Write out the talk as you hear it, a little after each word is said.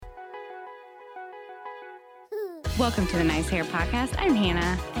Welcome to the Nice Hair Podcast. I'm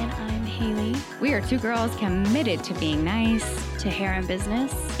Hannah. And I'm Haley. We are two girls committed to being nice, To hair and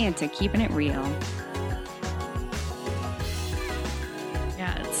business. and to keeping it real.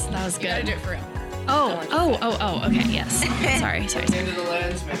 Yeah, that was You gotta good. do it for real. Oh, okay, yes. Sorry. Into the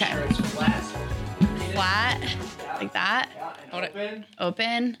lens, make Okay. sure it's flat. Flat, like that. And open.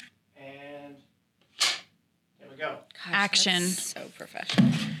 Open. And there we go. Action. So professional.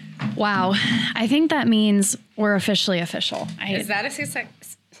 Wow. I think that means we're officially official. Is that a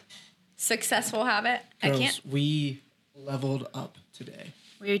successful habit? Girls, I can't. we leveled up today.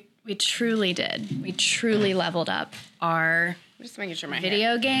 We truly did. We truly leveled up our I'm just making sure my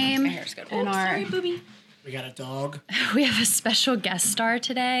video game My hair's good. and Oops, our. sorry, booby. We got a dog. We have a special guest star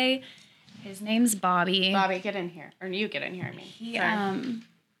today. His name's Bobby. Bobby, get in here, or you get in here. I mean, He, Sorry.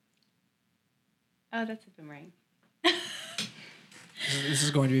 Oh, that's a boomerang. This is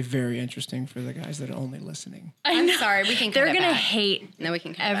going to be very interesting for the guys that are only listening. I'm sorry. We can. they're cut it gonna back. hate No, we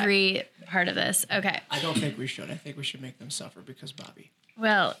can cut it back. every part of this. Okay. I don't think we should. I think we should make them suffer because Bobby.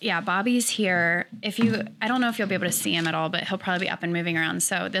 Well, yeah, Bobby's here. I don't know if you'll be able to see him at all, but he'll probably be up and moving around.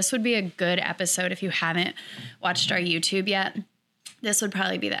 So this would be a good episode if you haven't watched our YouTube yet. This would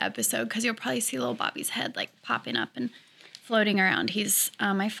probably be the episode because you'll probably see little Bobby's head like popping up and floating around. He's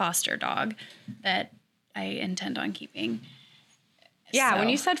my foster dog that I intend on keeping. Yeah, So- when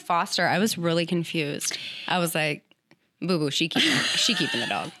you said foster, I was really confused. I was like, "Boo boo, she keeping the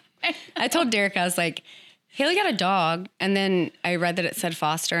dog." I told Derek, I was like, "Haley got a dog," and then I read that it said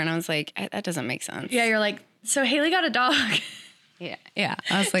foster, and I was like, "That doesn't make sense." Yeah, you're like, so Haley got a dog. yeah.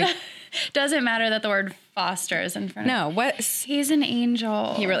 I was like, Doesn't matter that the word foster is in front of "No, what?" He's an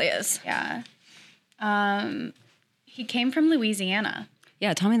angel. He really is. Yeah. He came from Louisiana.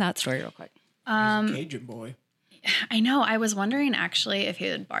 Yeah, tell me that story real quick. Cajun boy. I know. I was wondering actually if he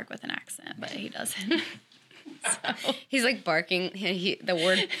would bark with an accent, but he doesn't. He's like barking. The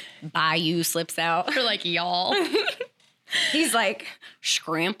word bayou slips out. Or like y'all. He's like,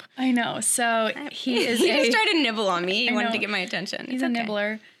 scrimp. I know. So he is He just tried to nibble on me. He I wanted know. to get my attention. he's It's a okay.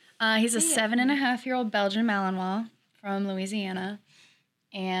 nibbler. He's a 7.5-year-old Belgian Malinois from Louisiana.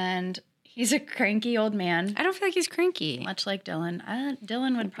 And he's a cranky old man, I don't feel like he's cranky. much like Dylan.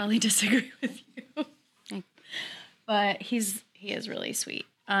 Dylan would probably disagree with you. But he is really sweet.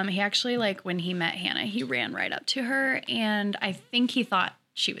 He actually, like, when he met Hannah, he ran right up to her, and I think he thought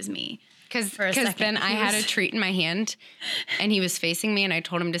she was me. Because for a second. then I He had a was- treat in my hand, and he was facing me, and I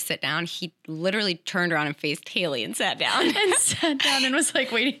told him to sit down. He literally turned around and faced Haley and sat down. And sat down and was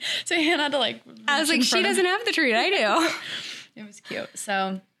like waiting. So Hannah had to like. I was reach in like, she front of doesn't have the treat. I do. It was cute.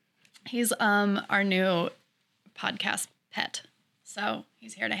 So he's our new podcast pet. So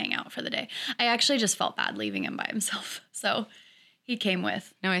he's here to hang out for the day. I actually just felt bad leaving him by himself. So he came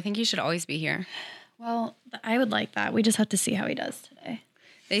with. No, I think he should always be here. Well, I would like that. We just have to see how he does today.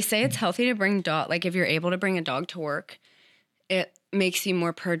 They say it's healthy to bring dog. Like if you're able to bring a dog to work, it makes you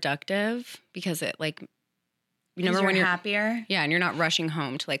more productive because it like. Remember when you're happier? Yeah, and you're not rushing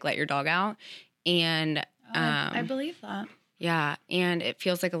home to like let your dog out, and I believe that. yeah, and it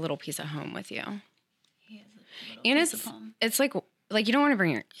feels like a little piece of home with you. He is a little And piece of home. it's like you don't want to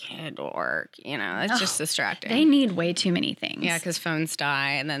bring your kid to work, you know. It's just distracting. They need way too many things. Yeah, because phones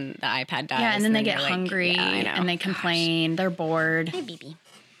die, and then the iPad dies. Yeah, and then they get you're like, hungry yeah, I know. and they complain. They're bored. Hey, baby.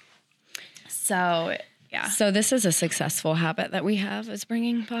 So, yeah, So this is a successful habit that we have is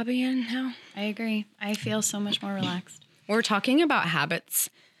bringing Bobby in now. I agree. I feel so much more relaxed. We're talking about habits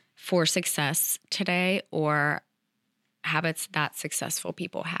for success today, or habits that successful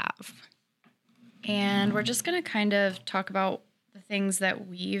people have. And we're just going to kind of talk about the things that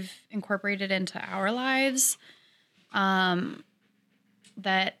we've incorporated into our lives. And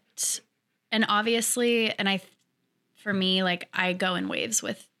obviously, for me, like I go in waves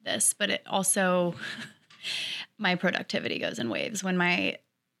with this, but it also, my productivity goes in waves when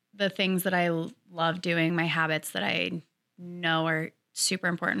the things that I love doing, my habits that I know are super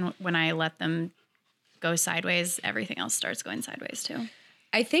important, when I let them go sideways, everything else starts going sideways too.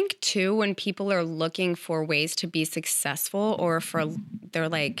 I think too, when people are looking for ways to be successful, or they're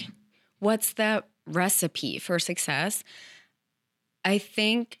like, what's the recipe for success? I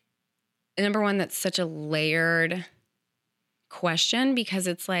think number one, that's such a layered question, because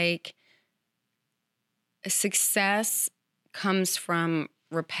it's like success comes from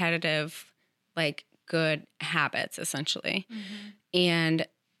repetitive, like good habits, essentially. Mm-hmm. And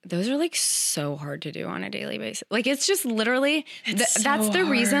those are like so hard to do on a daily basis. Like it's just literally, so that's the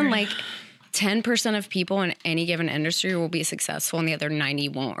reason hard. like 10% of people in any given industry will be successful and the other 90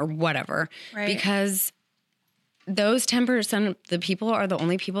 won't, or whatever. Right. Because those 10% of the people are the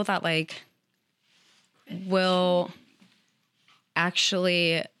only people that like will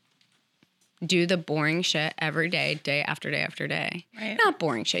actually do the boring shit every day, day after day after day. Right. Not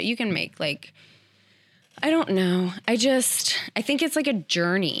boring shit. You can make like, I don't know. I think it's like a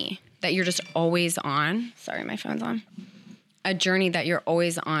journey that you're just always on. Sorry, my phone's on. A journey that you're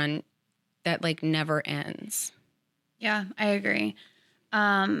always on that like never ends. Yeah, I agree.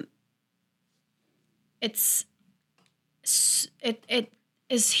 It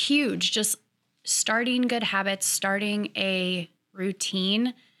is huge. Just starting good habits, starting a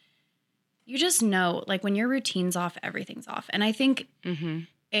routine. You just know, like when your routine's off, everything's off. And I think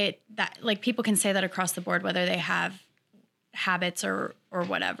that like people can say that across the board, whether they have habits or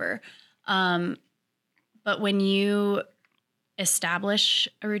whatever. But when you establish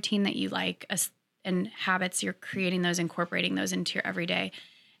a routine that you like and habits, you're creating those, incorporating those into your everyday,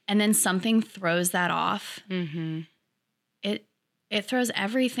 and then something throws that off, it throws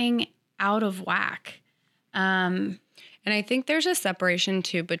everything out of whack. And I think there's a separation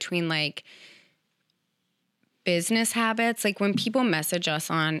too between like business habits. Like when people message us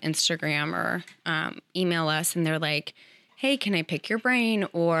on Instagram or email us and they're like, hey, can I pick your brain?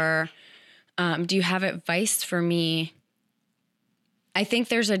 Or do you have advice for me? I think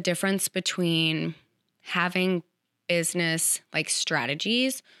there's a difference between having business like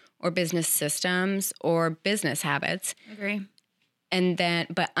strategies or business systems or business habits. Agree. And then,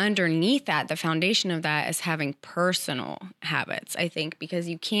 but underneath that, the foundation of that is having personal habits, I think, because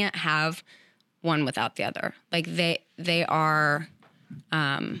you can't have one without the other. Like they are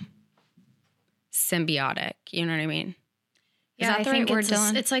symbiotic. You know what I mean? Yeah, is that I the think right word,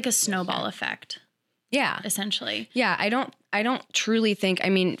 Dylan? it's like a snowball effect, Yeah. essentially. Yeah, I don't truly think, I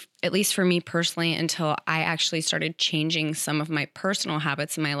mean, at least for me personally, until I actually started changing some of my personal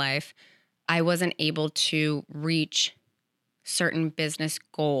habits in my life, I wasn't able to reach certain business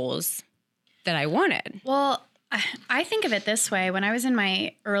goals that I wanted. Well, I think of it this way. When I was in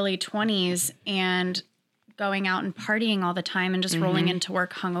my early 20s and going out and partying all the time and just rolling into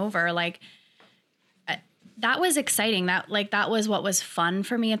work hungover, like that was exciting. That was what was fun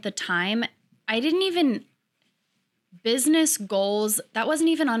for me at the time. I didn't even business goals, that wasn't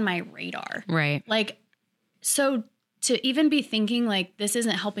even on my radar. Right. Like, so to even be thinking like this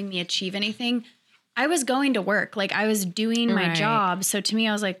isn't helping me achieve anything, I was going to work. Like I was doing my job. So to me,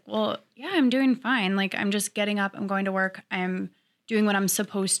 I was like, well, yeah, I'm doing fine. Like I'm just getting up, I'm going to work, I'm doing what I'm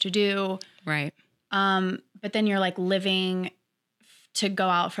supposed to do. Right. But then you're like living to go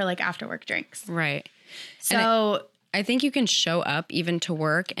out for like after work drinks. Right. So I think you can show up even to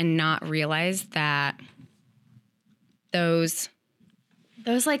work and not realize that those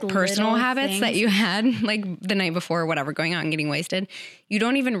like personal little habits things that you had like the night before or whatever, going out and getting wasted, you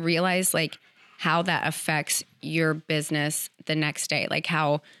don't even realize like how that affects your business the next day, like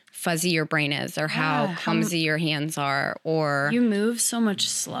how fuzzy your brain is or how clumsy your hands are, or you move so much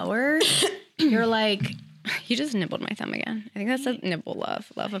slower. You're like, you just nibbled my thumb again. I think that's a nibble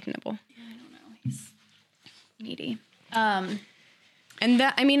love of nibble. I don't know. He's needy. And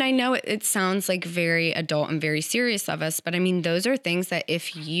that, I mean, I know it sounds like very adult and very serious of us, but I mean, those are things that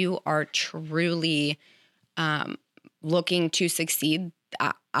if you are truly looking to succeed,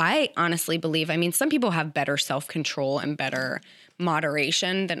 I honestly believe, I mean, some people have better self-control and better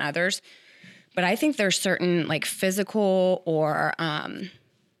moderation than others, but I think there's certain like physical or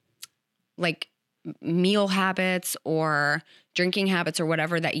like meal habits or drinking habits or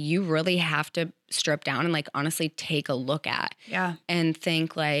whatever that you really have to strip down and like honestly take a look at. Yeah. And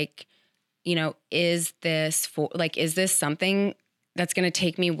think like, you know, is this something that's going to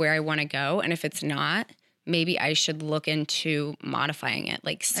take me where I want to go? And if it's not, maybe I should look into modifying it,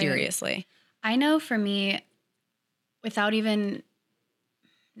 like seriously. I know for me, without even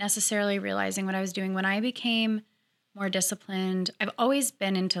necessarily realizing what I was doing, when I became more disciplined, I've always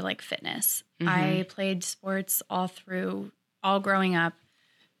been into like fitness. I played sports all growing up,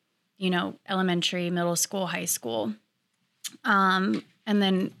 you know, elementary, middle school, high school, and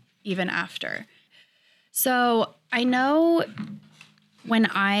then even after. So I know when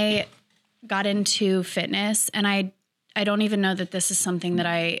I got into fitness, and I don't even know that this is something that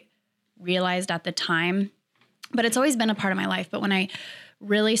I realized at the time, but it's always been a part of my life. But when I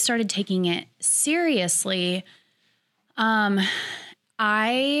really started taking it seriously,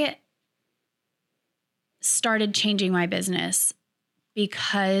 I started changing my business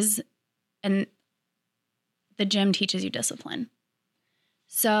because, and the gym teaches you discipline.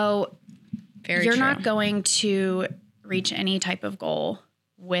 So you're not going to reach any type of goal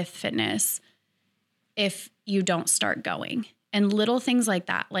with fitness if you don't start going. And little things like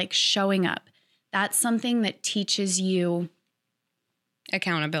that, like showing up, that's something that teaches you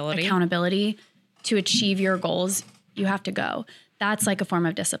accountability. to achieve your goals, you have to go. That's like a form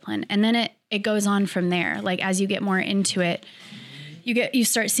of discipline. And then it goes on from there. Like as you get more into it, you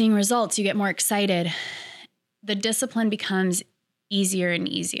start seeing results, you get more excited. The discipline becomes easier and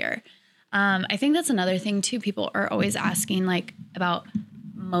easier. I think that's another thing too. People are always asking like about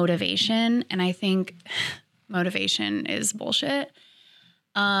motivation. And I think motivation is bullshit.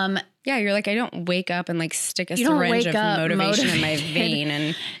 Yeah, you're like, I don't wake up and like stick a syringe of motivation in my vein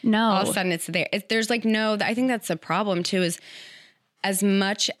and all of a sudden it's there. There's like I think that's the problem too, is as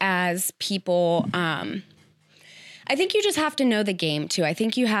much as people, I think you just have to know the game too. I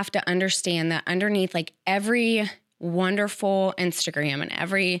think you have to understand that underneath like every wonderful Instagram and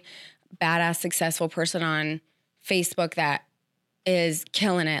every badass successful person on Facebook that is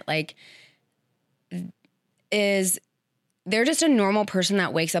killing it, like they're just a normal person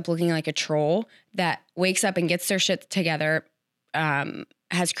that wakes up looking like a troll, that wakes up and gets their shit together,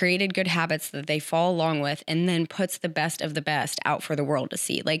 has created good habits that they fall along with, and then puts the best of the best out for the world to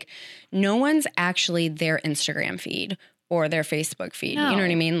see. Like no one's actually their Instagram feed or their Facebook feed. No, you know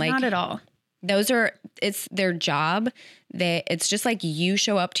what I mean? Like not at all. It's their job. It's just like you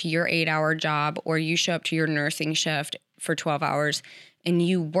show up to your 8-hour job or you show up to your nursing shift for 12 hours and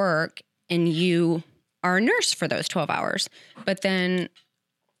you work and you are a nurse for those 12 hours. But then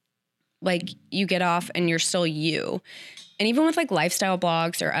like you get off and you're still you. And even with like lifestyle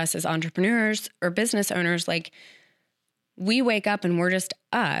blogs or us as entrepreneurs or business owners, like we wake up and we're just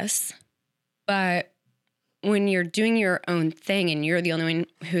us. But when you're doing your own thing and you're the only one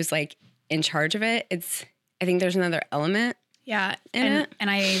who's like in charge of it, I think there's another element. Yeah. And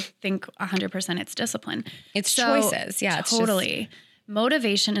I think 100% it's discipline. It's choices. Yeah. Totally.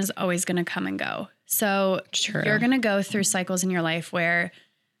 Motivation is always going to come and go. So you're going to go through cycles in your life where,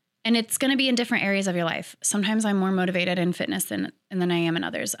 and it's going to be in different areas of your life. Sometimes I'm more motivated in fitness than I am in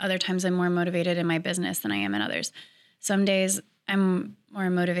others. Other times I'm more motivated in my business than I am in others. Some days I'm more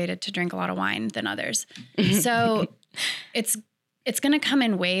motivated to drink a lot of wine than others. So it's going to come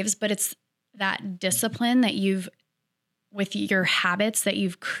in waves, but it's that discipline that with your habits that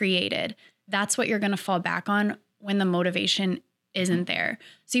you've created. That's what you're going to fall back on when the motivation isn't there.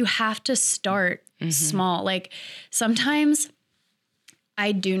 So you have to start small. Like sometimes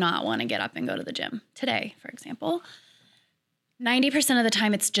I do not want to get up and go to the gym. Today, for example, 90% of the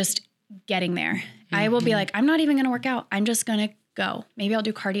time it's just getting there. I will be like, I'm not even going to work out. I'm just going to go. Maybe I'll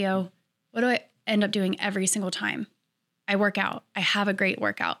do cardio. What do I end up doing every single time? I work out. I have a great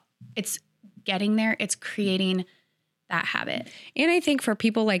workout. It's getting there. It's creating that habit. And I think for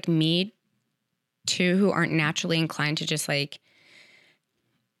people like me too, who aren't naturally inclined to just like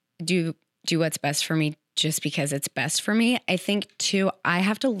do what's best for me just because it's best for me, I think too, I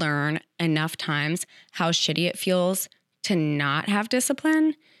have to learn enough times how shitty it feels to not have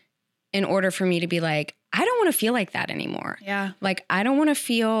discipline in order for me to be like, I don't want to feel like that anymore. Yeah. Like, I don't want to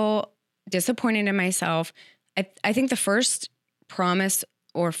feel disappointed in myself. I think the first promise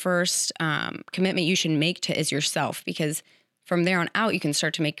or first commitment you should make to is yourself, because from there on out, you can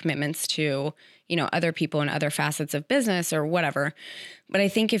start to make commitments to, other people and other facets of business or whatever. But I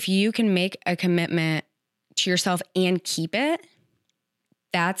think if you can make a commitment to yourself and keep it,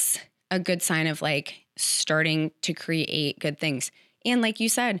 that's a good sign of like starting to create good things. And like you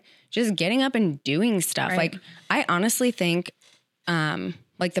said, just getting up and doing stuff. Right. Like I honestly think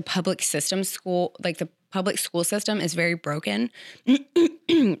like the public school system is very broken.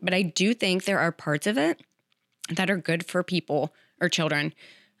 But I do think there are parts of it that are good for people or children.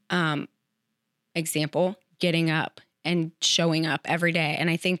 Example, getting up and showing up every day. And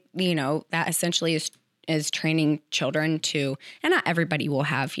I think, that essentially is training children to, and not everybody will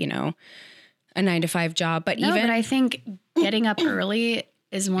have, a 9-to-5 job, but but I think getting up early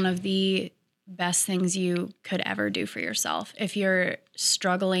is one of the best things you could ever do for yourself. If you're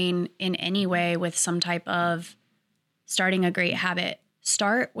struggling in any way with some type of starting a great habit,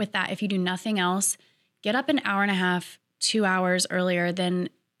 start with that. If you do nothing else, get up an hour and a half, 2 hours earlier than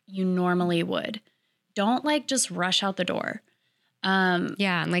you normally would. Don't like just rush out the door.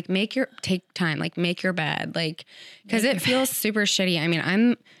 Yeah. And like take time, like make your bed, like, cause it feels super shitty. I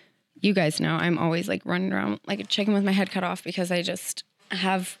mean, you guys know, I'm always like running around like a chicken with my head cut off because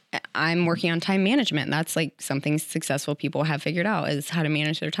I'm working on time management. That's like something successful people have figured out, is how to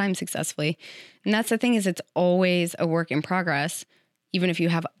manage their time successfully. And that's the thing, is it's always a work in progress, even if you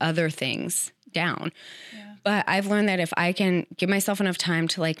have other things down. Yeah. But I've learned that if I can give myself enough time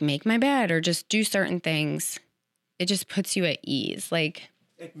to like make my bed or just do certain things, it just puts you at ease. Like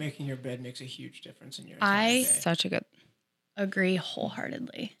making your bed makes a huge difference in your day. Such a good. Agree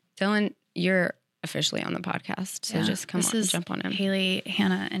wholeheartedly. Dylan, you're officially on the podcast, so just come on, jump on in. Haley,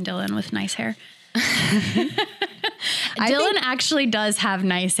 Hannah, and Dylan with nice hair. Dylan actually does have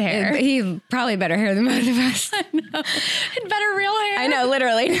nice hair. He probably better hair than both of us. And better real hair. I know,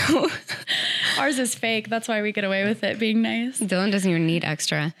 literally. Ours is fake. That's why we get away with it being nice. Dylan doesn't even need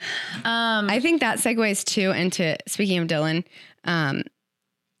extra. I think that segues too into, speaking of Dylan,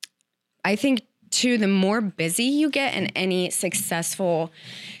 I think too, the more busy you get in any successful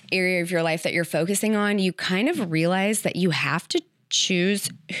area of your life that you're focusing on, you kind of realize that you have to choose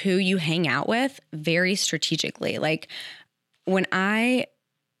who you hang out with very strategically. Like when I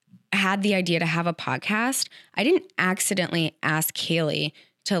had the idea to have a podcast, I didn't accidentally ask Haley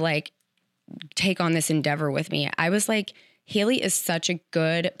to like take on this endeavor with me. I was like, Haley is such a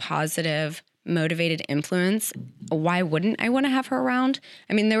good, positive, motivated influence. Why wouldn't I want to have her around?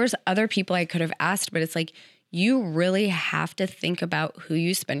 I mean, there was other people I could have asked, but it's like, you really have to think about who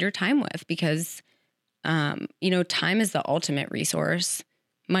you spend your time with because time is the ultimate resource.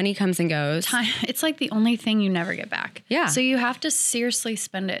 Money comes and goes. Time, it's like the only thing you never get back. Yeah. So you have to seriously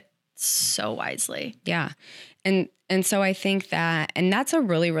spend it so wisely. Yeah. And so I think that, and that's a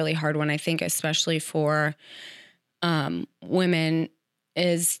really, really hard one, I think, especially for women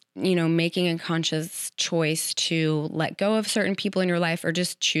is, making a conscious choice to let go of certain people in your life or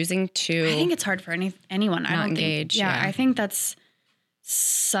just choosing to. I think it's hard for anyone. Not engage. Yeah, I think that's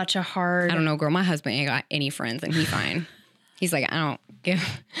such a hard. I don't know, girl. My husband ain't got any friends, and he's fine. He's like, I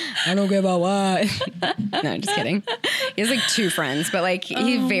don't give a what. No, just kidding. He has like 2 friends, but like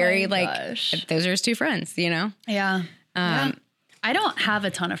he's very like those are his 2 friends, Yeah. Yeah. I don't have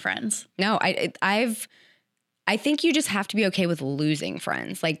a ton of friends. No, I think you just have to be okay with losing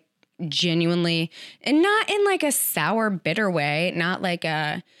friends, like genuinely, and not in like a sour, bitter way, not like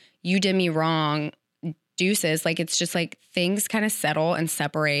a you did me wrong. Deuces. Like it's just like things kind of settle and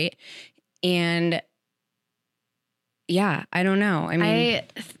separate. And yeah, I don't know. I mean,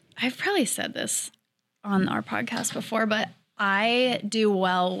 I've probably said this on our podcast before, but I do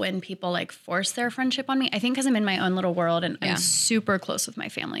well when people like force their friendship on me. I think because I'm in my own little world and I'm super close with my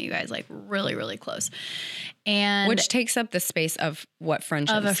family, you guys, like really, really close. And which takes up the space of what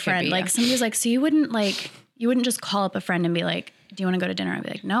friendships of a friend. could be. Like somebody's like, so you wouldn't just call up a friend and be like, do you want to go to dinner? I'd be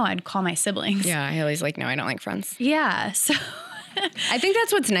like, no, I'd call my siblings. Yeah. Haley's like, no, I don't like friends. Yeah. So I think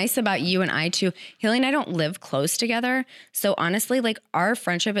that's what's nice about you and I too. Haley and I don't live close together. So honestly, like our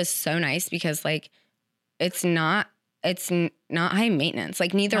friendship is so nice because like it's not high maintenance.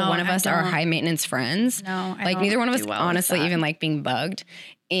 Like neither one of us are high maintenance friends. No, like neither one of us honestly even like being bugged.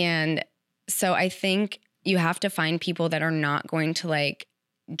 And so I think you have to find people that are not going to like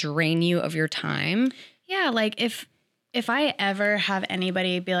drain you of your time. Yeah. Like if I ever have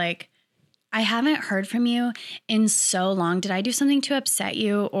anybody be like, I haven't heard from you in so long. Did I do something to upset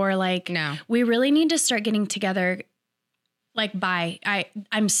you? Or like, no, we really need to start getting together. Like, bye.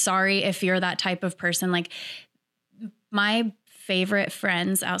 I'm sorry if you're that type of person. Like my favorite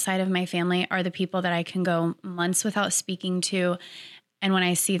friends outside of my family are the people that I can go months without speaking to. And when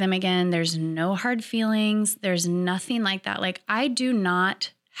I see them again, there's no hard feelings. There's nothing like that. Like I do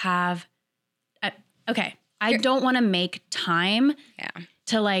not have, I don't want to make time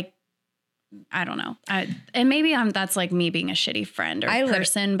to like, I don't know. And maybe that's like me being a shitty friend or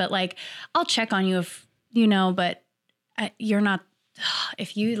person, but like, I'll check on you if, but you're not,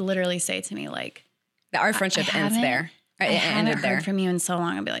 if you literally say to me, like our friendship ends there. I haven't heard from you in so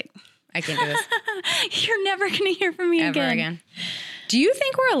long. I'll be like, I can't do this. You're never going to hear from me ever again. Do you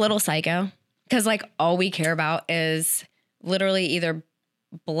think we're a little psycho? Because like all we care about is literally either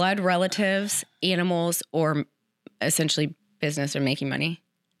blood relatives, animals, or essentially business or making money.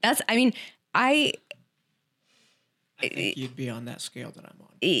 I think you'd be on that scale that I'm on.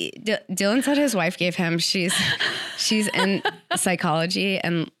 Dylan said his wife gave him, she's in psychology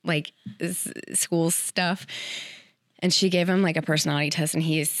and like school stuff. And she gave him like a personality test and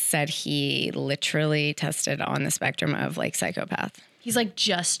he said he literally tested on the spectrum of like psychopath. He's like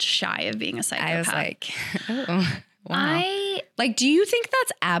just shy of being a psychopath. I was like, oh, wow. Like, do you think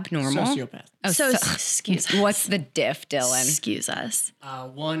that's abnormal? Sociopath. Oh, excuse us. What's the diff, Dylan? Excuse us.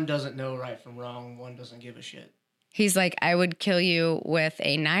 One doesn't know right from wrong. One doesn't give a shit. He's like, I would kill you with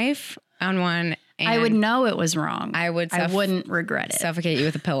a knife on one. And I would know it was wrong. I wouldn't regret it. Suffocate you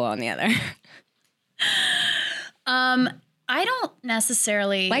with a pillow on the other. I don't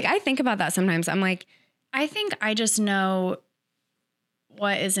necessarily like. I think about that sometimes. I'm like, I think I just know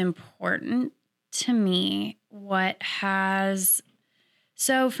what is important to me.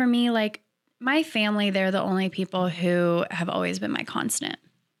 So for me, like my family, they're the only people who have always been my constant.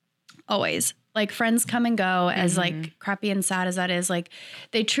 Always. Like friends come and go as like crappy and sad as that is, like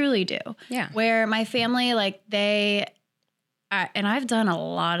they truly do. Yeah. Where my family, like and I've done a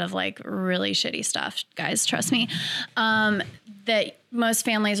lot of like really shitty stuff, guys, trust me, that most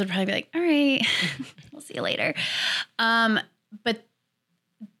families would probably be like, all right, we'll see you later. But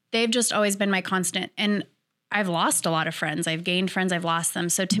they've just always been my constant. And I've lost a lot of friends. I've gained friends. I've lost them.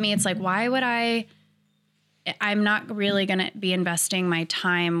 So to me, it's like, why would I'm not really going to be investing my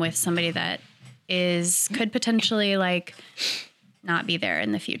time with somebody that could potentially like not be there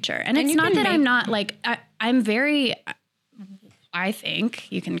in the future. And it's not that I'm not like, I'm very, I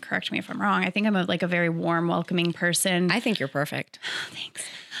think, you can correct me if I'm wrong. I think I'm a very warm, welcoming person. I think you're perfect. Thanks.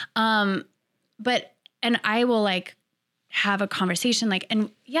 And I will like have a conversation, like, and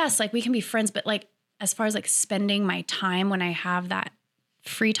yes, like we can be friends, but like, as far as like spending my time when I have that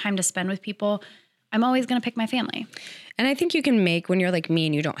free time to spend with people, I'm always going to pick my family. And I think you can make, when you're like me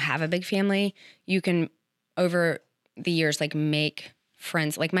and you don't have a big family, you can over the years, like make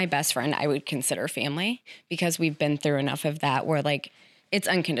friends. Like my best friend, I would consider family because we've been through enough of that where like it's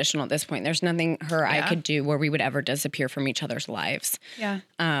unconditional at this point. There's nothing I could do where we would ever disappear from each other's lives. Yeah.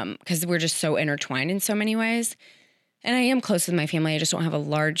 Because we're just so intertwined in so many ways. And I am close with my family. I just don't have a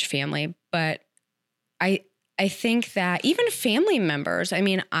large family. But I think that even family members, I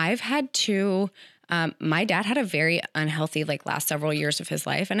mean, I've had two, my dad had a very unhealthy, like last several years of his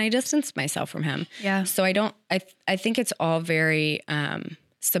life, and I distanced myself from him. Yeah. So I think it's all very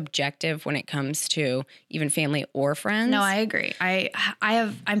subjective when it comes to even family or friends. No, I agree.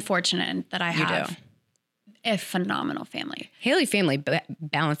 I'm fortunate that I have a phenomenal family. Haley family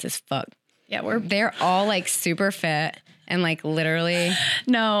balance as fuck. Yeah, they're all like super fit and like literally.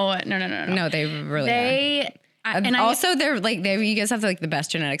 No. No, they really are. They're like, you guys have like the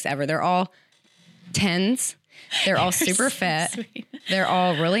best genetics ever. They're all 10s. They're all super fit. Sweet. They're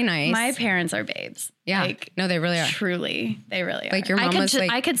all really nice. My parents are babes. Yeah. Like, no, they really are. Truly. They really are. Like your mom was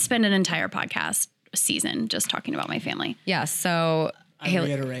like. I could spend an entire podcast season just talking about my family. Yeah. So. I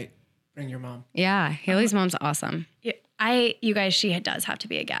reiterate, bring your mom. Yeah. Haley's mom's awesome. You guys, she does have to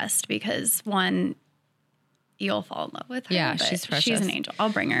be a guest because one, you'll fall in love with her. Yeah, she's precious. She's an angel. I'll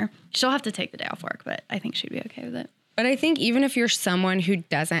bring her. She'll have to take the day off work, but I think she'd be okay with it. But I think even if you're someone who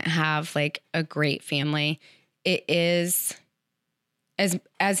doesn't have like a great family, it is as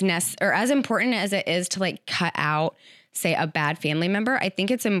important as it is to like cut out, say, a bad family member. I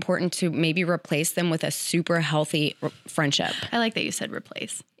think it's important to maybe replace them with a super healthy friendship. I like that you said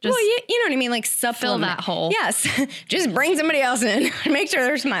replace. Just well, you know what I mean? Like fill that hole. Yes. Just bring somebody else in. Make sure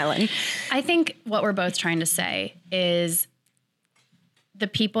they're smiling. I think what we're both trying to say is the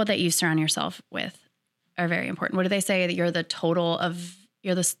people that you surround yourself with are very important. What do they say? That you're the total of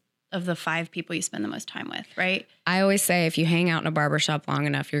the 5 people you spend the most time with, right? I always say if you hang out in a barbershop long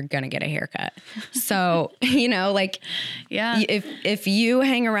enough, you're going to get a haircut. So, like, yeah, if you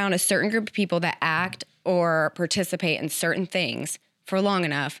hang around a certain group of people that act or participate in certain things for long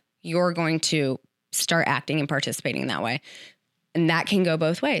enough, you're going to start acting and participating that way. And that can go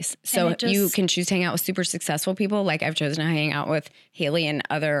both ways. So you can choose to hang out with super successful people, like I've chosen to hang out with Haley and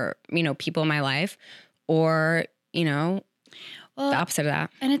other, people in my life, or, the opposite of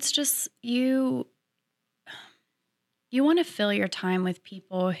that. And it's just you want to fill your time with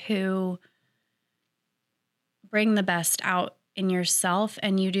people who bring the best out in yourself,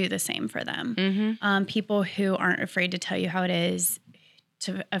 and you do the same for them. Mm-hmm. People who aren't afraid to tell you how it is,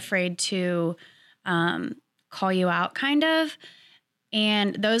 afraid to call you out, kind of.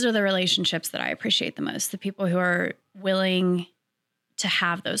 And those are the relationships that I appreciate the most, the people who are willing to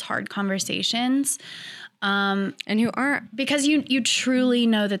have those hard conversations. And who aren't. Because you truly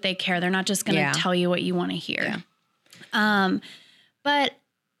know that they care. They're not just going to tell you what you want to hear. Yeah. But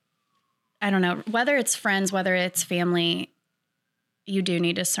I don't know, whether it's friends, whether it's family, you do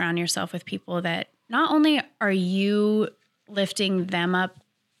need to surround yourself with people that not only are you lifting them up,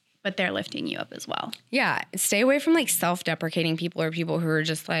 but they're lifting you up as well. Yeah. Stay away from like self-deprecating people or people who are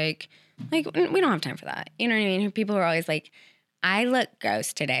just like we don't have time for that. You know what I mean? People are always like, I look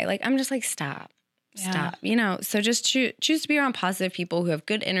gross today. Like, I'm just like, stop. So just choose to be around positive people who have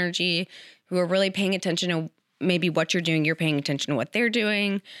good energy, who are really paying attention to maybe what you're doing. You're paying attention to what they're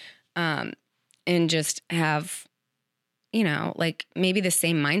doing. And just have, like maybe the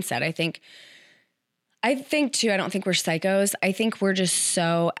same mindset. I think too, I don't think we're psychos. I think we're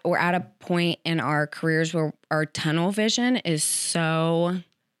at a point in our careers where our tunnel vision is so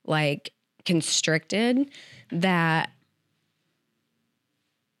like constricted that,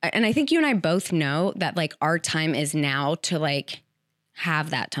 and I think you and I both know that like our time is now to like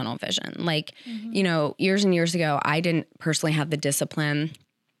have that tunnel vision. Like, years and years ago, I didn't personally have the discipline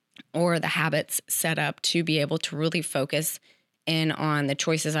or the habits set up to be able to really focus in on the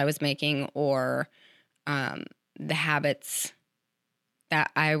choices I was making or the habits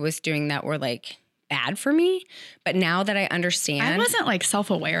that I was doing that were like bad for me. But now that I understand. I wasn't like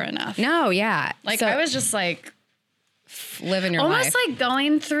self-aware enough. No, yeah. Like So, I was just like living your almost life. like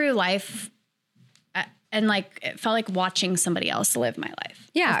going through life and like it felt like watching somebody else live my life.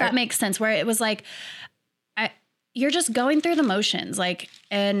 Yeah. If that makes sense. Where it was like, you're just going through the motions, like,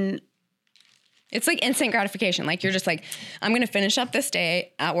 and It's like instant gratification. Like you're just like, I'm going to finish up this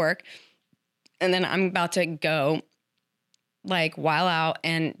day at work and then I'm about to go like while out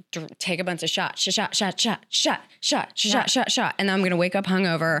and take a bunch of shot. And then I'm going to wake up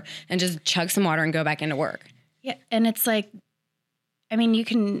hungover and just chug some water and go back into work. yeah. And it's like, I mean, you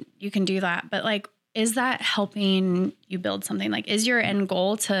can do that, but like, is that helping you build something? Like, is your end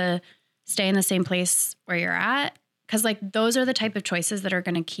goal to stay in the same place where you're at? Because like, those are the type of choices that are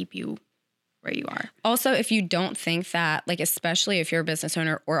going to keep you where you are. Also, if you don't think that, like, especially if you're a business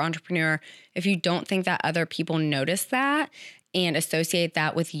owner or entrepreneur, if you don't think that other people notice that and associate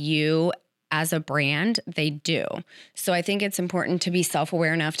that with you as a brand, they do. So I think it's important to be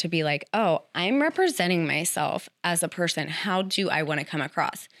self-aware enough to be like, oh, I'm representing myself as a person. How do I want to come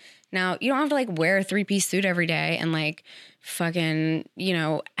across? Now, you don't have to like wear a 3-piece suit every day and like fucking, you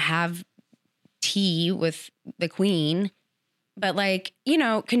know, have tea with the queen. But like, you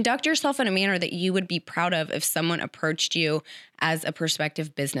know, conduct yourself in a manner that you would be proud of if someone approached you as a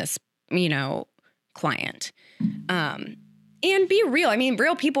prospective business, you know, client. And be real. I mean,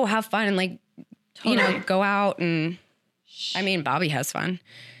 real people have fun and like, you know, go out and, I mean, Bobby has fun.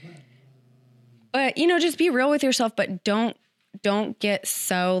 But, you know, just be real with yourself, but don't get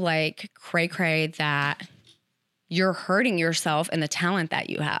so like cray-cray that you're hurting yourself and the talent that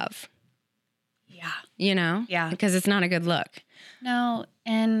you have. Yeah. You know? Yeah. Because it's not a good look. No.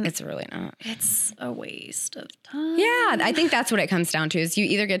 And It's really not. it's a waste of time. Yeah, I think that's what it comes down to is you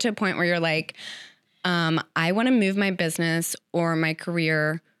either get to a point where you're like, I want to move my business or my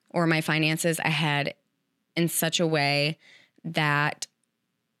career or my finances ahead in such a way that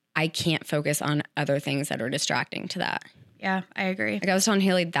I can't focus on other things that are distracting to that. Yeah, I agree. Like I was telling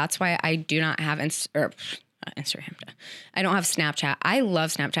Haley, that's why I do not have Instagram. I don't have Snapchat. I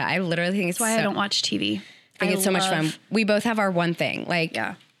love Snapchat. I literally think it's That's why I don't watch TV. I think it's so much fun. We both have our one thing. Like,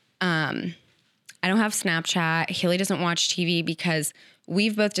 Yeah. I don't have Snapchat. Haley doesn't watch TV because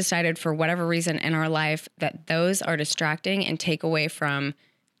we've both decided for whatever reason in our life that those are distracting and take away from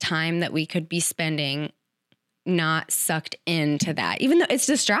time that we could be spending not sucked into that, even though it's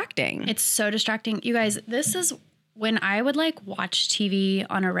distracting. It's so distracting. You guys, this is when I would like watch TV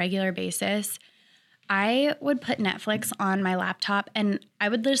on a regular basis. I would put Netflix on my laptop and I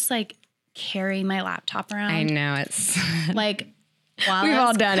would just like carry my laptop around. I know it's Like while We've I all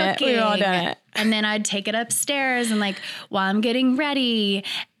was done it. We've all done it. And then I'd take it upstairs and like while I'm getting ready,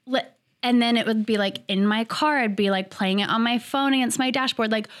 and then it would be like in my car, I'd be like playing it on my phone against my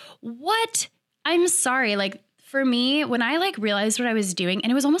dashboard. Like, what? I'm sorry. Like for me, when I like realized what I was doing,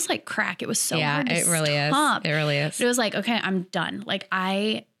 and it was almost like crack. It was so hard to it really stop. is. It really is. It was like, okay, I'm done. Like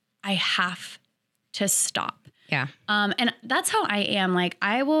I have to stop. Yeah. And that's how I am. Like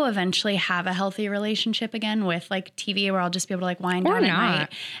I will eventually have a healthy relationship again with like TV where I'll just be able to like wind Or down at not. night.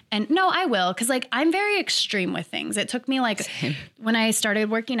 And no, I will. Cause like I'm very extreme with things. It took me like when I started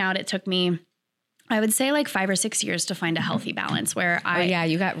working out, it took me, I would say like 5 or 6 years to find a healthy balance where Oh yeah,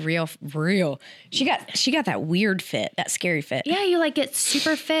 you got real. She got that weird fit, that scary fit. yeah, you like get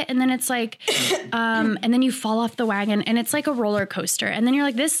super fit and then it's like, and then you fall off the wagon and it's like a roller coaster. And then you're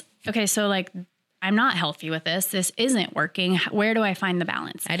like okay, so like, I'm not healthy with this. This isn't working. Where do I find the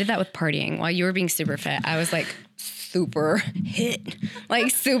balance? I did that with partying. While you were being super fit, I was like super hit,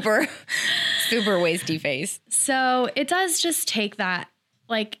 like super wasty face. So it does just take that,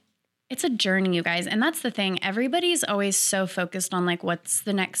 like, it's a journey, you guys. And that's the thing. Everybody's always so focused on like, what's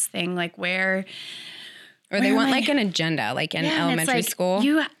the next thing? Like where, Or they want like an agenda, like in and it's elementary like, school.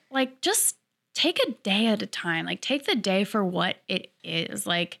 You like, just take a day at a time. Like take the day for what it is.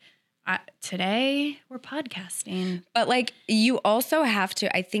 Like today we're podcasting. But like you also have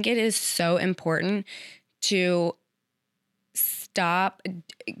to, I think it is so important to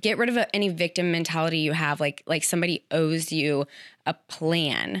get rid of any victim mentality you have. Like somebody owes you a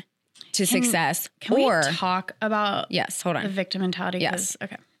plan to success. Can we talk about yes, hold on. the victim mentality? Yes.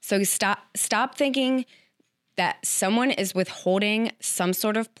 Okay. So stop thinking that someone is withholding some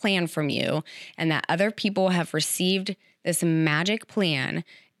sort of plan from you and that other people have received this magic plan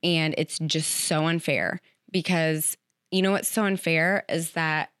and it's just so unfair. Because you know what's so unfair is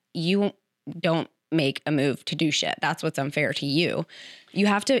that you don't make a move to do shit. That's what's unfair to you. You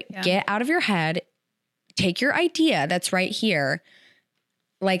have to get out of your head, take your idea that's right here,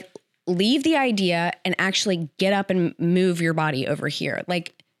 like leave the idea and actually get up and move your body over here.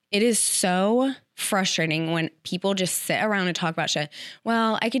 Like, it is so frustrating when people just sit around and talk about shit.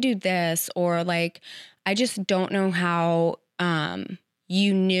 Well, I could do this, or like, I just don't know how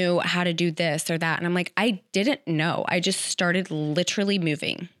you knew how to do this or that. And I'm like, I didn't know. I just started literally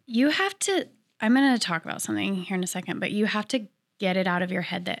moving. You have to, I'm going to talk about something here in a second, but you have to get it out of your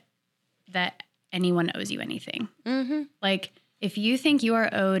head that anyone owes you anything. Mm-hmm. Like, if you think you are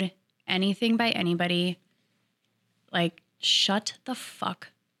owed anything by anybody, like, shut the fuck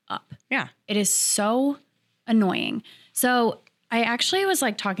up. Yeah. It is so annoying. So I actually was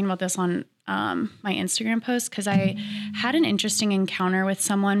like talking about this on my Instagram post because I had an interesting encounter with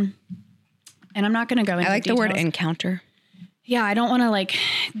someone, and I'm not going to go into I like details. the word encounter. Yeah, I don't want to like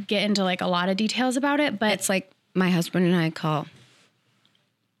get into like a lot of details about it, but It's like my husband and I call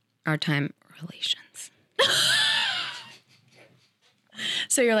our time relations.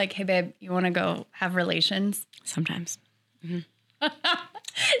 so you're like, hey babe, you want to go have relations? Sometimes.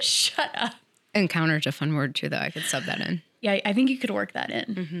 Shut up. Encounter's a fun word too, though. I could sub that in. Yeah, I think you could work that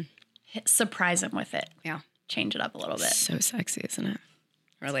in. Surprise him with it. Yeah. Change it up a little bit. So sexy, isn't it?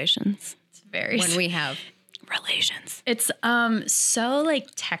 Relations. It's very When we have relations. It's so like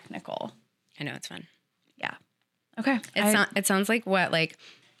technical. I know, it's fun. Yeah. Okay. It sounds like what, like,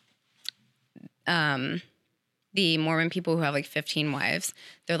 the Mormon people who have like 15 wives,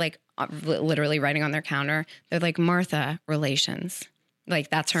 they're like literally writing on their counter. They're like, Martha, relations. Like,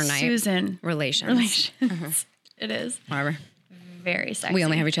 that's her night. Susan, Relations. relations. It is Whatever. very sexy. We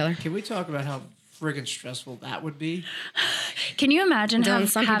only have each other. Can we talk about how friggin' stressful that would be? Can you imagine Dylan,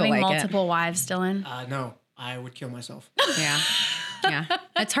 some people having like it. multiple wives, Dylan? No, I would kill myself. Yeah. Yeah.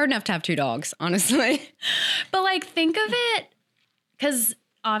 It's hard enough to have 2 dogs, honestly. But like, think of it, because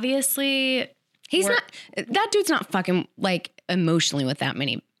obviously That dude's not fucking like emotionally with that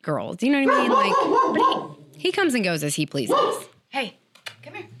many girls. You know what I mean? Like, but he comes and goes as he pleases. Hey,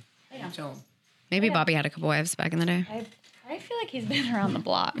 come here. Tell him. Maybe Bobby had a couple wives back in the day. I feel like he's been around the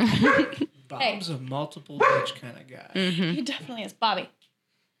block. Bob's a multiple bitch kind of guy. He definitely is. Bobby.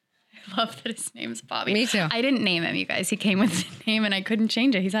 I love that his name's Bobby. Me too. I didn't name him, you guys. He came with the name and I couldn't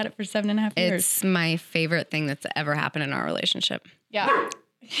change it. He's had it for 7.5 years. It's my favorite thing that's ever happened in our relationship. Yeah.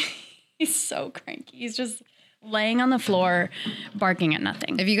 He's so cranky. He's just laying on the floor, barking at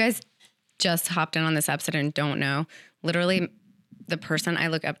nothing. If you guys just hopped in on this episode and don't know, literally the person I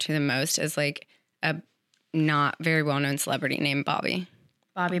look up to the most is like a not very well-known celebrity named Bobby.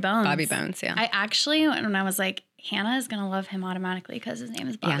 Bobby Bones. Bobby Bones, yeah. I actually, when I was like, Hannah is going to love him automatically because his name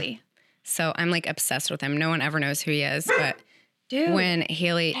is Bobby. So I'm like obsessed with him. No one ever knows who he is, but Dude. when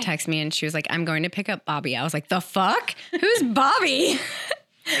Haley texted me and she was like, I'm going to pick up Bobby, I was like, the fuck? Who's Bobby?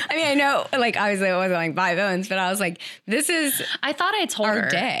 I mean, I know, like, obviously it wasn't like Bobby Bones, but I was like, this is I thought I told our her.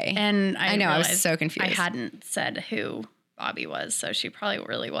 day. And I know, I was realized so confused. I hadn't said who Bobby was. So she probably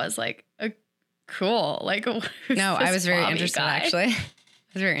really was like, cool. Like, who's No, I this was very Bobby interested, guy? actually. I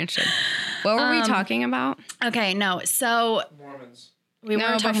was very interested. What were we talking about? Okay, no. So Mormons. we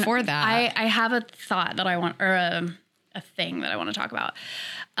No, were talking before that. I have a thought that I want, or a thing that I want to talk about.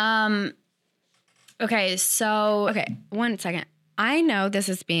 Okay, so Okay, 1 second. I know this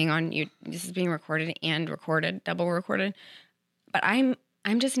is being on you. This is being recorded and recorded, double recorded. But I'm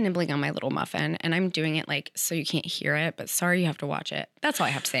just nibbling on my little muffin, and I'm doing it like so you can't hear it. But sorry, you have to watch it. That's all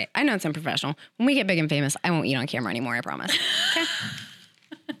I have to say. I know it's unprofessional. When we get big and famous, I won't eat on camera anymore. I promise. Okay.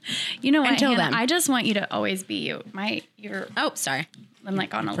 you know what? Until Hannah, then. I just want you to always be you. You're Oh, sorry. I'm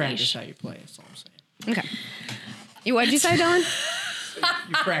like on a Practice leash. how you play. That's all I'm saying. Okay. What'd you say, Dylan?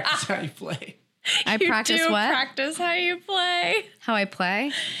 You practice how you play. I You practice do what? Practice how you play. How I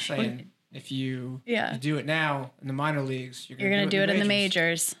play? Saying if you Yeah. do it now in the minor leagues, You're gonna do it in the majors.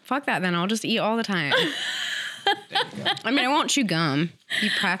 majors. Fuck that. Then I'll just eat all the time. I mean, I won't chew gum.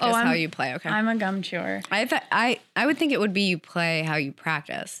 You practice Oh, how you play. Okay. I'm a gum chewer. I would think it would be you play how you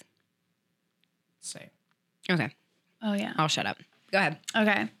practice. Same. Okay. Oh yeah. I'll shut up. Go ahead.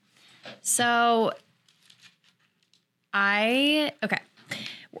 Okay. So I'm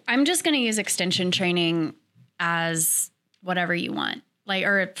just going to use extension training as whatever you want. Like,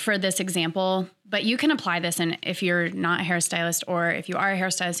 or for this example, but you can apply this in if you're not a hairstylist, or if you are a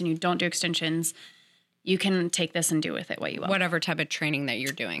hairstylist and you don't do extensions, you can take this and do with it what you will. Whatever type of training that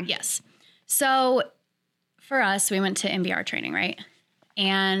you're doing. Yes. So for us, we went to MBR training, right?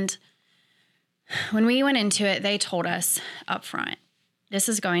 And when we went into it, they told us up front, this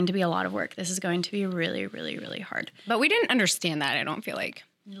is going to be a lot of work. This is going to be really, really, really hard. But we didn't understand that, I don't feel like.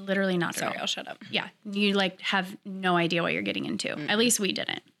 Literally not Sorry, at all. I'll shut up. Yeah. You like have no idea what you're getting into. At least we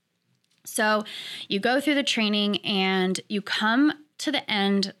didn't. So you go through the training and you come to the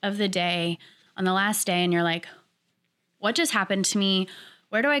end of the day on the last day and you're like, what just happened to me?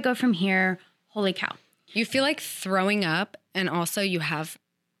 Where do I go from here? Holy cow. You feel like throwing up, and also you have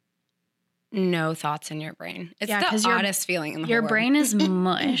no thoughts in your brain. It's the oddest feeling in the whole Your world. brain is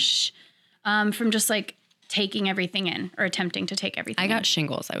mush from just like taking everything in or attempting to take everything I in. got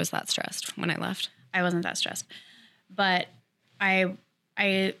shingles. I was that stressed when I left. I wasn't that stressed. But I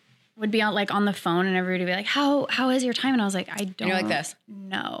would be on the phone and everybody would be like, how is your time? And I was like, I don't You're like this.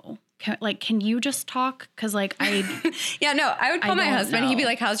 know. Can you just talk? Because like Yeah, no, I would call my don't husband. He'd be know.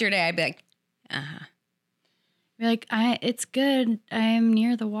 like, how's your day? I'd be like, uh-huh. be like, it's good. I'm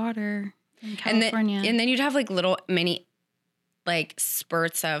near the water in California. And then you'd have like little mini like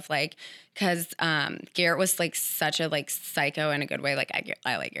spurts of like, because Garrett was like such a like psycho in a good way. Like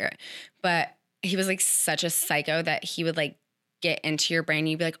I like Garrett, but he was like such a psycho that he would like get into your brain. And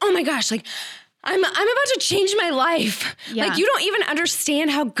you'd be like, oh my gosh, like I'm about to change my life. Yeah. Like you don't even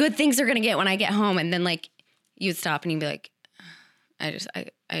understand how good things are gonna get when I get home. And then like you'd stop and you'd be like,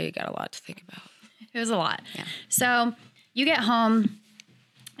 I got a lot to think about. It was a lot. Yeah. So you get home,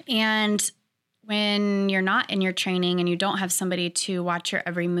 and when you're not in your training and you don't have somebody to watch your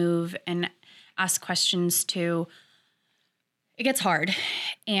every move and ask questions to, it gets hard.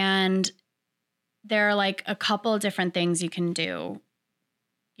 And there are like a couple different things you can do.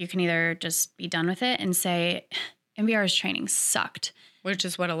 You can either just be done with it and say, MBR's training sucked. Which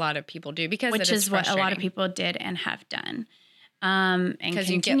is what a lot of people do because Which it is what a lot of frustrating. people did and have done. And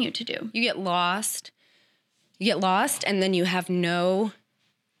continue to do. You get lost. And then you have no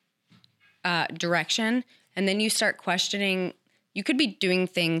direction. And then you start questioning. You could be doing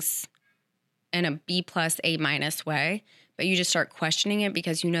things in a B+, A- way, but you just start questioning it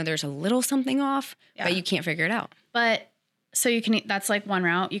because you know there's a little something off, but you can't figure it out. But so you can, that's like one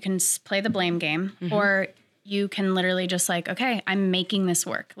route. You can play the blame game, or you can literally just like, okay, I'm making this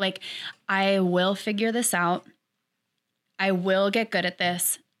work. Like, I will figure this out. I will get good at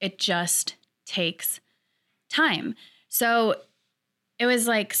this. It just takes time. So it was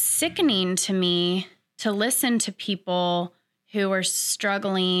like sickening to me to listen to people who were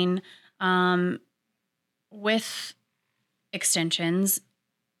struggling with extensions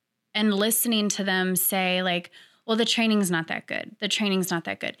and listening to them say like, well, the training's not that good. The training's not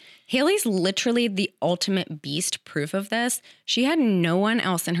that good. Haley's literally the ultimate beast proof of this. She had no one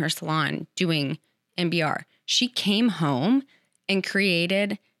else in her salon doing MBR. She came home and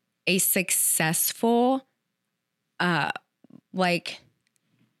created a successful, I don't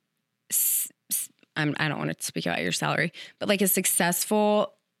want to speak about your salary, but like a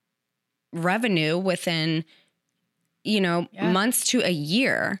successful revenue within, months to a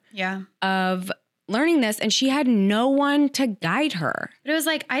year of learning this. And she had no one to guide her. But it was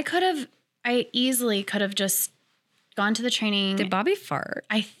like, I easily could have just gone to the training. Did Bobby fart?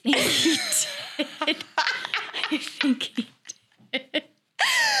 I think he did. I think he did.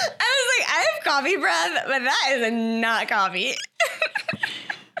 I was like, I have coffee breath, but that is not coffee.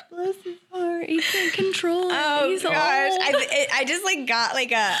 Bless his heart. He can't control it. Oh, He's gosh. old. I just like got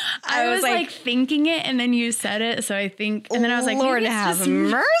like a... I was like thinking it, and then you said it, so I think... And then I was like, Lord maybe it's have just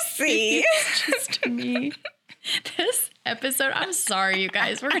mercy. It's just me. This episode, I'm sorry, you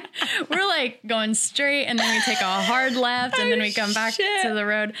guys. We're like going straight, and then we take a hard left, and then we come back to the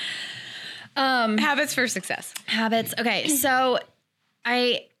road. Habits for success. Habits. Okay, so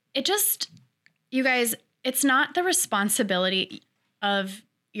you guys, it's not the responsibility of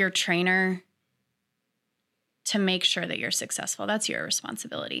your trainer to make sure that you're successful. That's your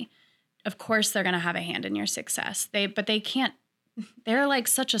responsibility. Of course, they're going to have a hand in your success. But they can't, they're like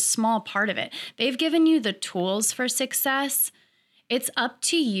such a small part of it. They've given you the tools for success. It's up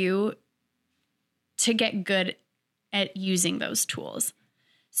to you to get good at using those tools.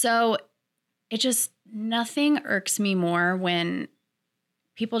 So nothing irks me more when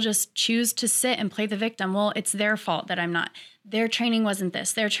people just choose to sit and play the victim. Well, it's their fault that I'm not. Their training wasn't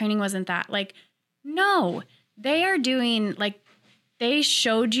this. Their training wasn't that. Like, no, they are doing, like, they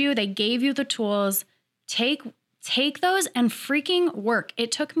showed you, they gave you the tools. Take those and freaking work.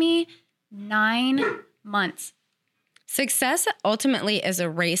 It took me 9 months. Success ultimately is a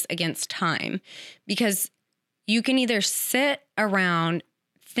race against time because you can either sit around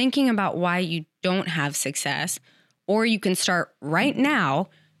thinking about why you don't have success, or you can start right now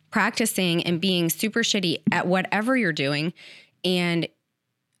practicing and being super shitty at whatever you're doing. And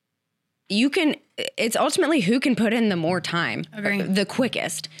it's ultimately who can put in the more time, Agree. the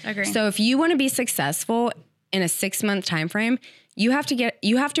quickest. Agree. So if you want to be successful in a 6-month time frame, you have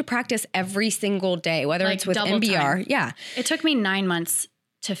to practice every single day, whether Like it's with double MBR. time. Yeah. It took me 9 months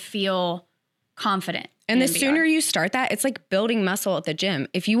to feel confident. And the in NBR. sooner you start that, it's like building muscle at the gym.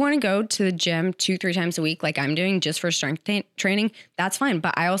 If you want to go to the gym 2-3 times a week, like I'm doing just for strength training, that's fine.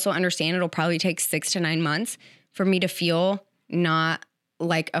 But I also understand it'll probably take 6 to 9 months for me to feel not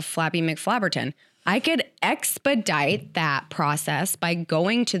like a flabby McFlabberton. I could expedite that process by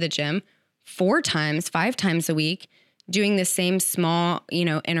going to the gym 4 times, 5 times a week, doing the same small,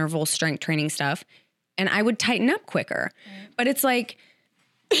 interval strength training stuff, and I would tighten up quicker. Right. But it's like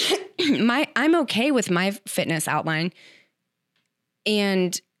I'm okay with my fitness outline,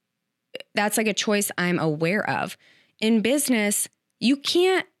 and that's like a choice I'm aware of. In business,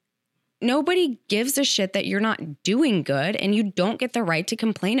 nobody gives a shit that you're not doing good, and you don't get the right to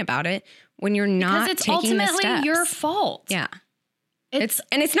complain about it when you're not taking the steps. Because it's ultimately your fault. Yeah. It's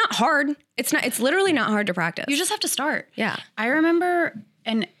not hard. It's literally not hard to practice. You just have to start. Yeah. I remember,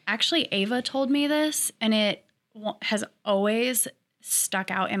 and actually Ava told me this, and it has always stuck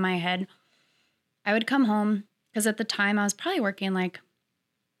out in my head. I would come home, because at the time I was probably working like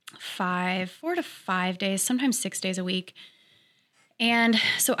 4 to 5 days, sometimes 6 days a week. And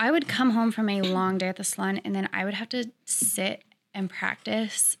so I would come home from a long day at the salon, and then I would have to sit and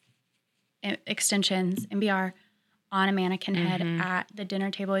practice extensions, NBR, on a mannequin head at the dinner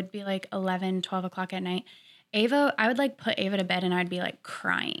table. It'd be like 11, 12 o'clock at night. I would like put Ava to bed, and I'd be like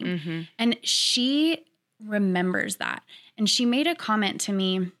crying. And she remembers that. And she made a comment to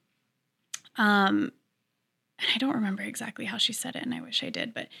me. And I don't remember exactly how she said it, and I wish I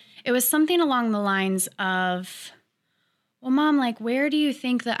did, but it was something along the lines of, well, Mom, like, where do you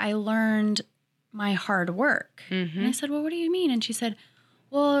think that I learned my hard work? And I said, well, what do you mean? And she said,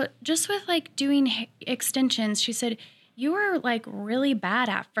 well, just with like doing extensions, she said, you were like really bad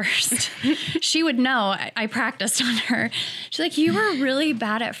at first. She would know. I practiced on her. She's like, you were really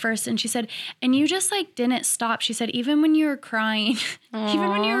bad at first. And she said, and you just like didn't stop. She said, even when you were crying,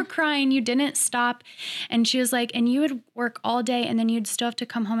 you didn't stop. And she was like, and you would work all day, and then you'd still have to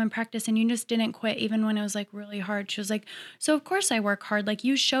come home and practice, and you just didn't quit even when it was like really hard. She was like, so of course I work hard. Like,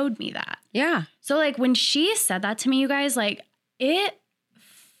 you showed me that. Yeah. So like when she said that to me, you guys, like, it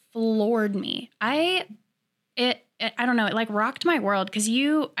floored me. I don't know, it like rocked my world, because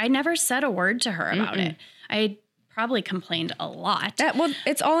I never said a word to her about it. I probably complained a lot.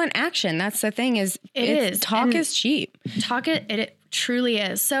 It's all in action. That's the thing is, talk is cheap. It truly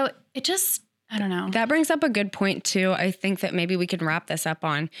is. So it just, I don't know. That brings up a good point too. I think that maybe we can wrap this up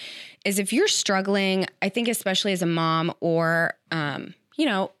on is if you're struggling, I think especially as a mom or,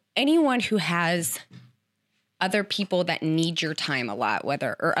 anyone who has other people that need your time a lot,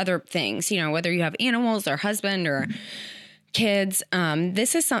 or other things, whether you have animals or husband or kids.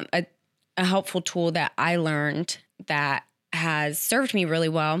 This is a helpful tool that I learned that has served me really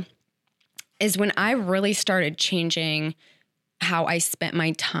well is when I really started changing how I spent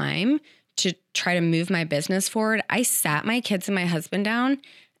my time to try to move my business forward. I sat my kids and my husband down,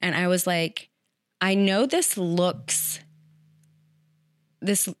 and I was like, I know this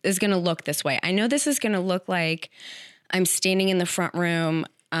is going to look this way. I know this is going to look like I'm standing in the front room,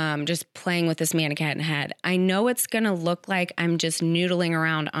 just playing with this mannequin head. I know it's going to look like I'm just noodling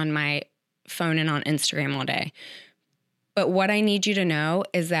around on my phone and on Instagram all day. But what I need you to know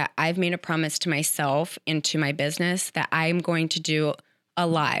is that I've made a promise to myself and to my business that I'm going to do a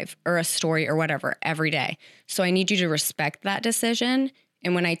live or a story or whatever every day. So I need you to respect that decision.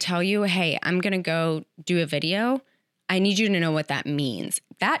 And when I tell you, hey, I'm going to go do a video, I need you to know what that means.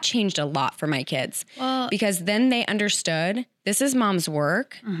 That changed a lot for my kids because then they understood this is mom's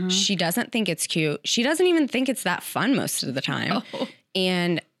work. She doesn't think it's cute. She doesn't even think it's that fun most of the time.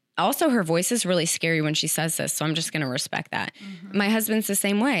 And also her voice is really scary when she says this. So I'm just going to respect that. My husband's the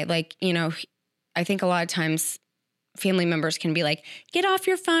same way. Like, I think a lot of times family members can be like, get off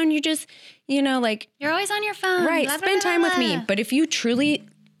your phone. You just, like. You're always on your phone. Right. Spend time with me. But if you truly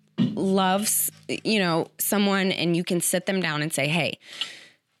loves, someone and you can sit them down and say, hey,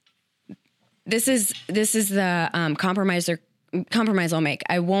 this is the compromise I'll make.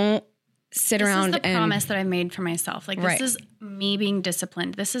 I won't sit around. This is the promise that I made for myself. Like, this is me being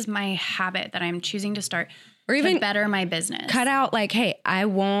disciplined. This is my habit that I'm choosing to start or even to better my business. Cut out like, hey, I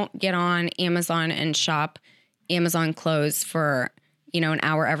won't get on Amazon and shop Amazon clothes for, an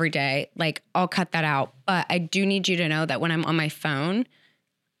hour every day. Like, I'll cut that out. But I do need you to know that when I'm on my phone,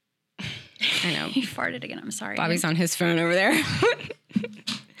 I know. He farted again. I'm sorry. Bobby's on his phone over there.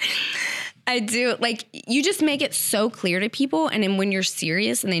 I do. Like, you just make it so clear to people. And then when you're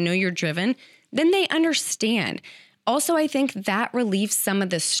serious and they know you're driven, then they understand. Also, I think that relieves some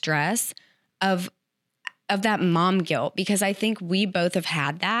of the stress of that mom guilt, because I think we both have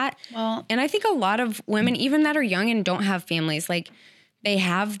had that. Well, and I think a lot of women, even that are young and don't have families, like they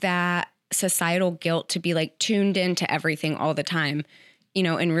have that societal guilt to be like tuned into everything all the time, you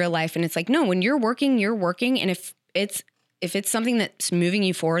know, in real life. And it's like, no, when you're working, you're working. And if it's something that's moving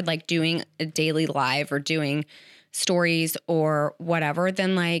you forward, like doing a daily live or doing stories or whatever,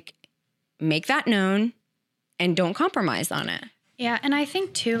 then like make that known and don't compromise on it. Yeah. And I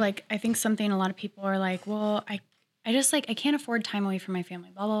think too, like, I think something a lot of people are like, well, I just like, I can't afford time away from my family,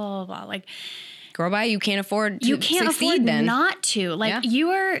 blah, blah, blah, blah. Like, girl, bye, you can't afford to succeed then. Not to. Like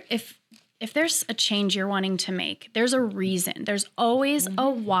you are, if there's a change you're wanting to make, there's a reason. There's always a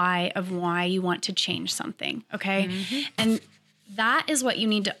why of why you want to change something. Okay. And that is what you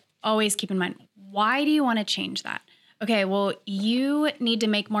need to always keep in mind. Why do you want to change that? Okay, well, you need to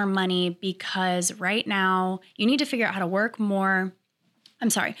make more money because right now you need to figure out how to work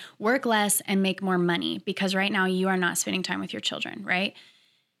less and make more money because right now you are not spending time with your children, right?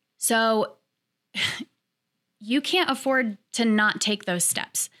 So you can't afford to not take those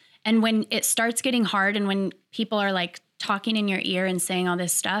steps. And when it starts getting hard and when people are like talking in your ear and saying all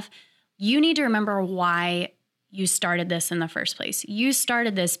this stuff, you need to remember why you started this in the first place. You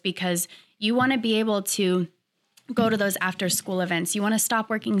started this because you want to be able to go to those after school events. You want to stop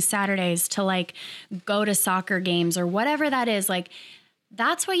working Saturdays to like go to soccer games or whatever that is. Like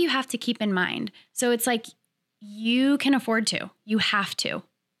that's what you have to keep in mind. So it's like you can afford to. You have to.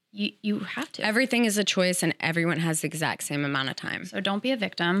 You have to. Everything is a choice and everyone has the exact same amount of time. So don't be a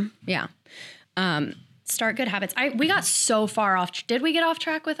victim. Yeah. Start good habits. We got so far off. Did we get off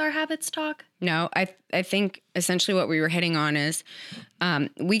track with our habits talk? No, I think essentially what we were hitting on is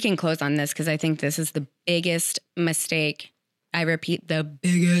we can close on this because I think this is the biggest mistake. I repeat, the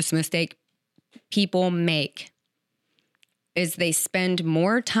biggest mistake people make is they spend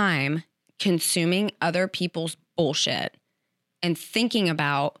more time consuming other people's bullshit and thinking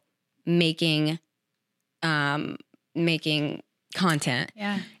about making content.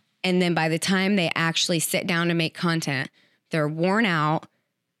 Yeah. And then by the time they actually sit down to make content, they're worn out,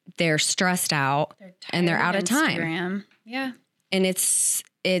 they're stressed out, and they're out of time. Yeah. And it's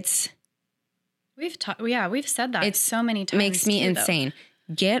we've said that so many times. Makes me insane.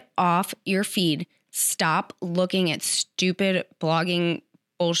 Get off your feed. Stop looking at stupid blogging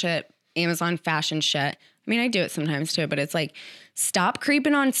bullshit, Amazon fashion shit. I mean, I do it sometimes too, but it's like, stop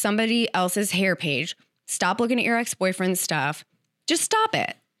creeping on somebody else's hair page. Stop looking at your ex-boyfriend's stuff. Just stop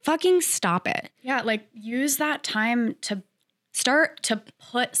it. Fucking stop it. Yeah, like use that time to start to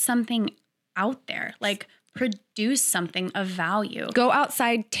put something out there. Like produce something of value. Go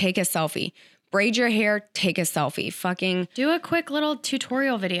outside, take a selfie. Braid your hair, take a selfie. Fucking do a quick little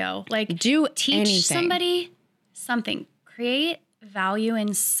tutorial video. Like teach anything. Somebody something. Create value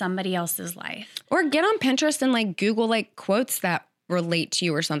in somebody else's life. Or get on Pinterest and like Google like quotes that relate to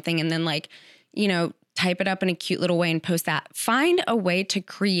you or something and then like, you know, type it up in a cute little way and post that. Find a way to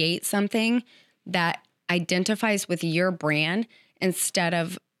create something that identifies with your brand instead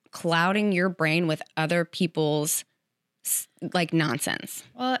of clouding your brain with other people's like nonsense.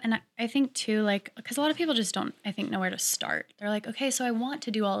 Well, and I think too, like, because a lot of people just don't, I think, know where to start. They're like, okay, so I want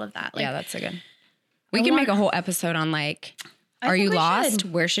to do all of that. Like, yeah, that's a good. We can make a whole episode on like, are you lost?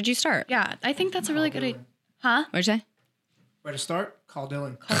 Where should you start? Yeah, I think that's a really good idea. Huh? What'd you say? Where to start? Call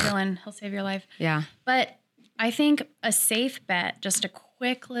Dylan. Call Dylan. He'll save your life. Yeah. But I think a safe bet, just a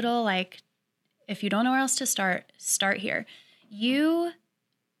quick little, like, if you don't know where else to start here. You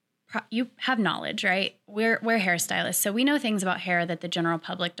have knowledge, right? We're hairstylists, so we know things about hair that the general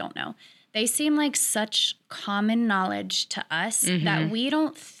public don't know. They seem like such common knowledge to us that we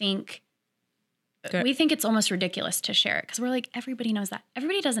don't think, we think it's almost ridiculous to share it because we're like, everybody knows that.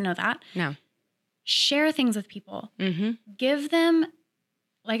 Everybody doesn't know that. No. Share things with people. Give them,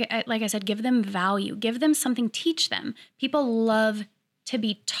 like I said, give them value. Give them something. Teach them. People love to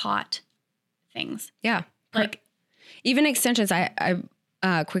be taught things. Yeah. Like even extensions. I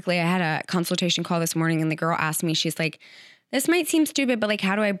quickly, I had a consultation call this morning and the girl asked me, she's like, this might seem stupid, but like,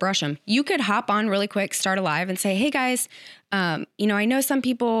 how do I brush them? You could hop on really quick, start a live and say, hey guys, you know, I know some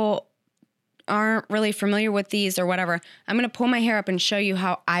people aren't really familiar with these or whatever. I'm going to pull my hair up and show you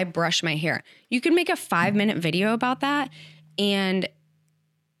how I brush my hair. You can make a 5-minute video about that. And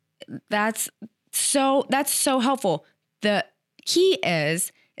that's so helpful. The key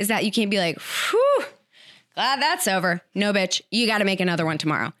is that you can't be like, whew, glad that's over. No, bitch, you got to make another one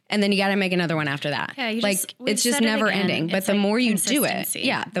tomorrow. And then you got to make another one after that. Yeah, it's just never ending. But the more you do it,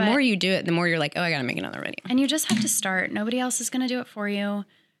 the more you do it, the more you're like, oh, I got to make another video. And you just have to start. Nobody else is going to do it for you.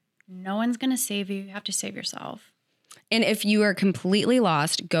 No one's going to save you. You have to save yourself. And if you are completely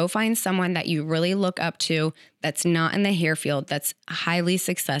lost, go find someone that you really look up to that's not in the hair field, that's highly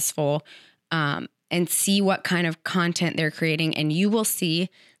successful, and see what kind of content they're creating. And you will see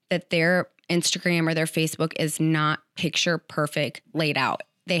that their Instagram or their Facebook is not picture perfect laid out.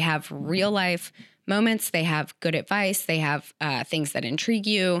 They have real life moments. They have good advice. They have things that intrigue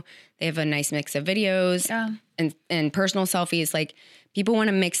you. They have a nice mix of videos and personal selfies. Like, people want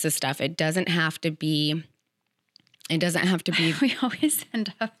to mix this stuff. It doesn't have to be. We always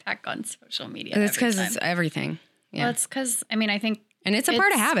end up back on social media. It's because it's everything. Yeah. Well, it's because, I mean, I think. And it's a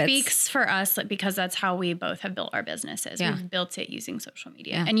part of habits. It speaks for us because that's how we both have built our businesses. Yeah. We've built it using social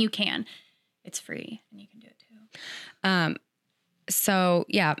media. Yeah. And you can. It's free and you can do it too. So,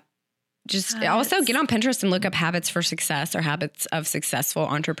 yeah. Just also get on Pinterest and look up habits for success or habits of successful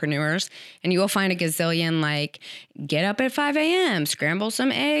entrepreneurs. And you will find a gazillion, like, get up at 5 a.m., scramble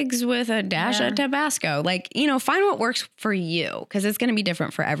some eggs with a dash of Tabasco. Like, you know, find what works for you because it's going to be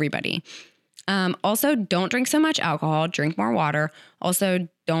different for everybody. Also, don't drink so much alcohol. Drink more water. Also,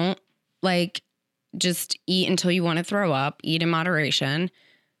 don't, like, just eat until you want to throw up. Eat in moderation.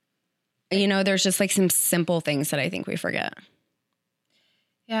 You know, there's just, like, some simple things that I think we forget.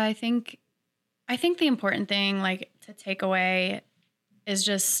 Yeah, I think the important thing, like, to take away is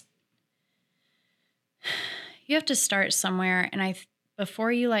just you have to start somewhere. And before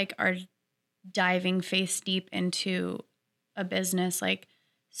you, like, are diving face deep into a business, like,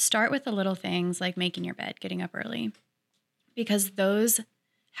 start with the little things like making your bed, getting up early, because those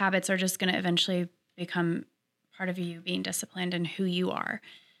habits are just going to eventually become part of you being disciplined and who you are.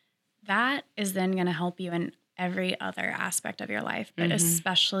 That is then going to help you in every other aspect of your life, but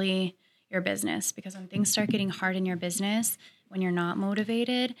especially your business, because when things start getting hard in your business, when you're not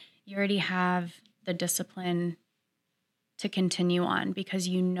motivated, you already have the discipline to continue on because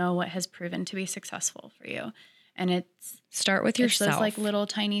you know what has proven to be successful for you. And it's start with yourself. Those, like, little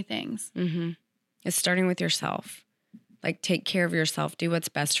tiny things. It's starting with yourself. Like, take care of yourself. Do what's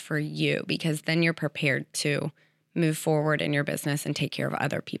best for you, because then you're prepared to move forward in your business and take care of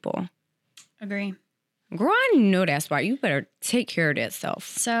other people. Agree. Girl, I know that's why. You better take care of yourself.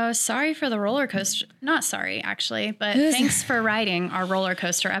 So sorry for the roller coaster. Not sorry, actually, but thanks for riding our roller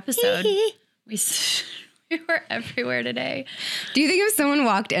coaster episode. We were everywhere today. Do you think if someone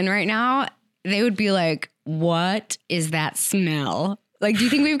walked in right now, they would be like, what is that smell? Like, do you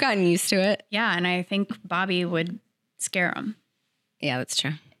think we've gotten used to it? Yeah, and I think Bobby would scare them. Yeah, that's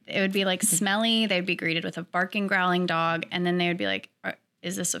true. It would be, like, smelly. They'd be greeted with a barking, growling dog, and then they would be like,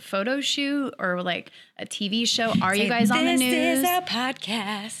 is this a photo shoot or, like, a TV show? Are you guys on the news? This is a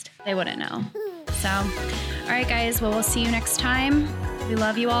podcast. They wouldn't know. So, all right, guys. Well, we'll see you next time. We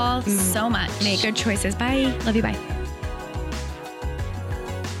love you all so much. Make good choices. Bye. Love you. Bye.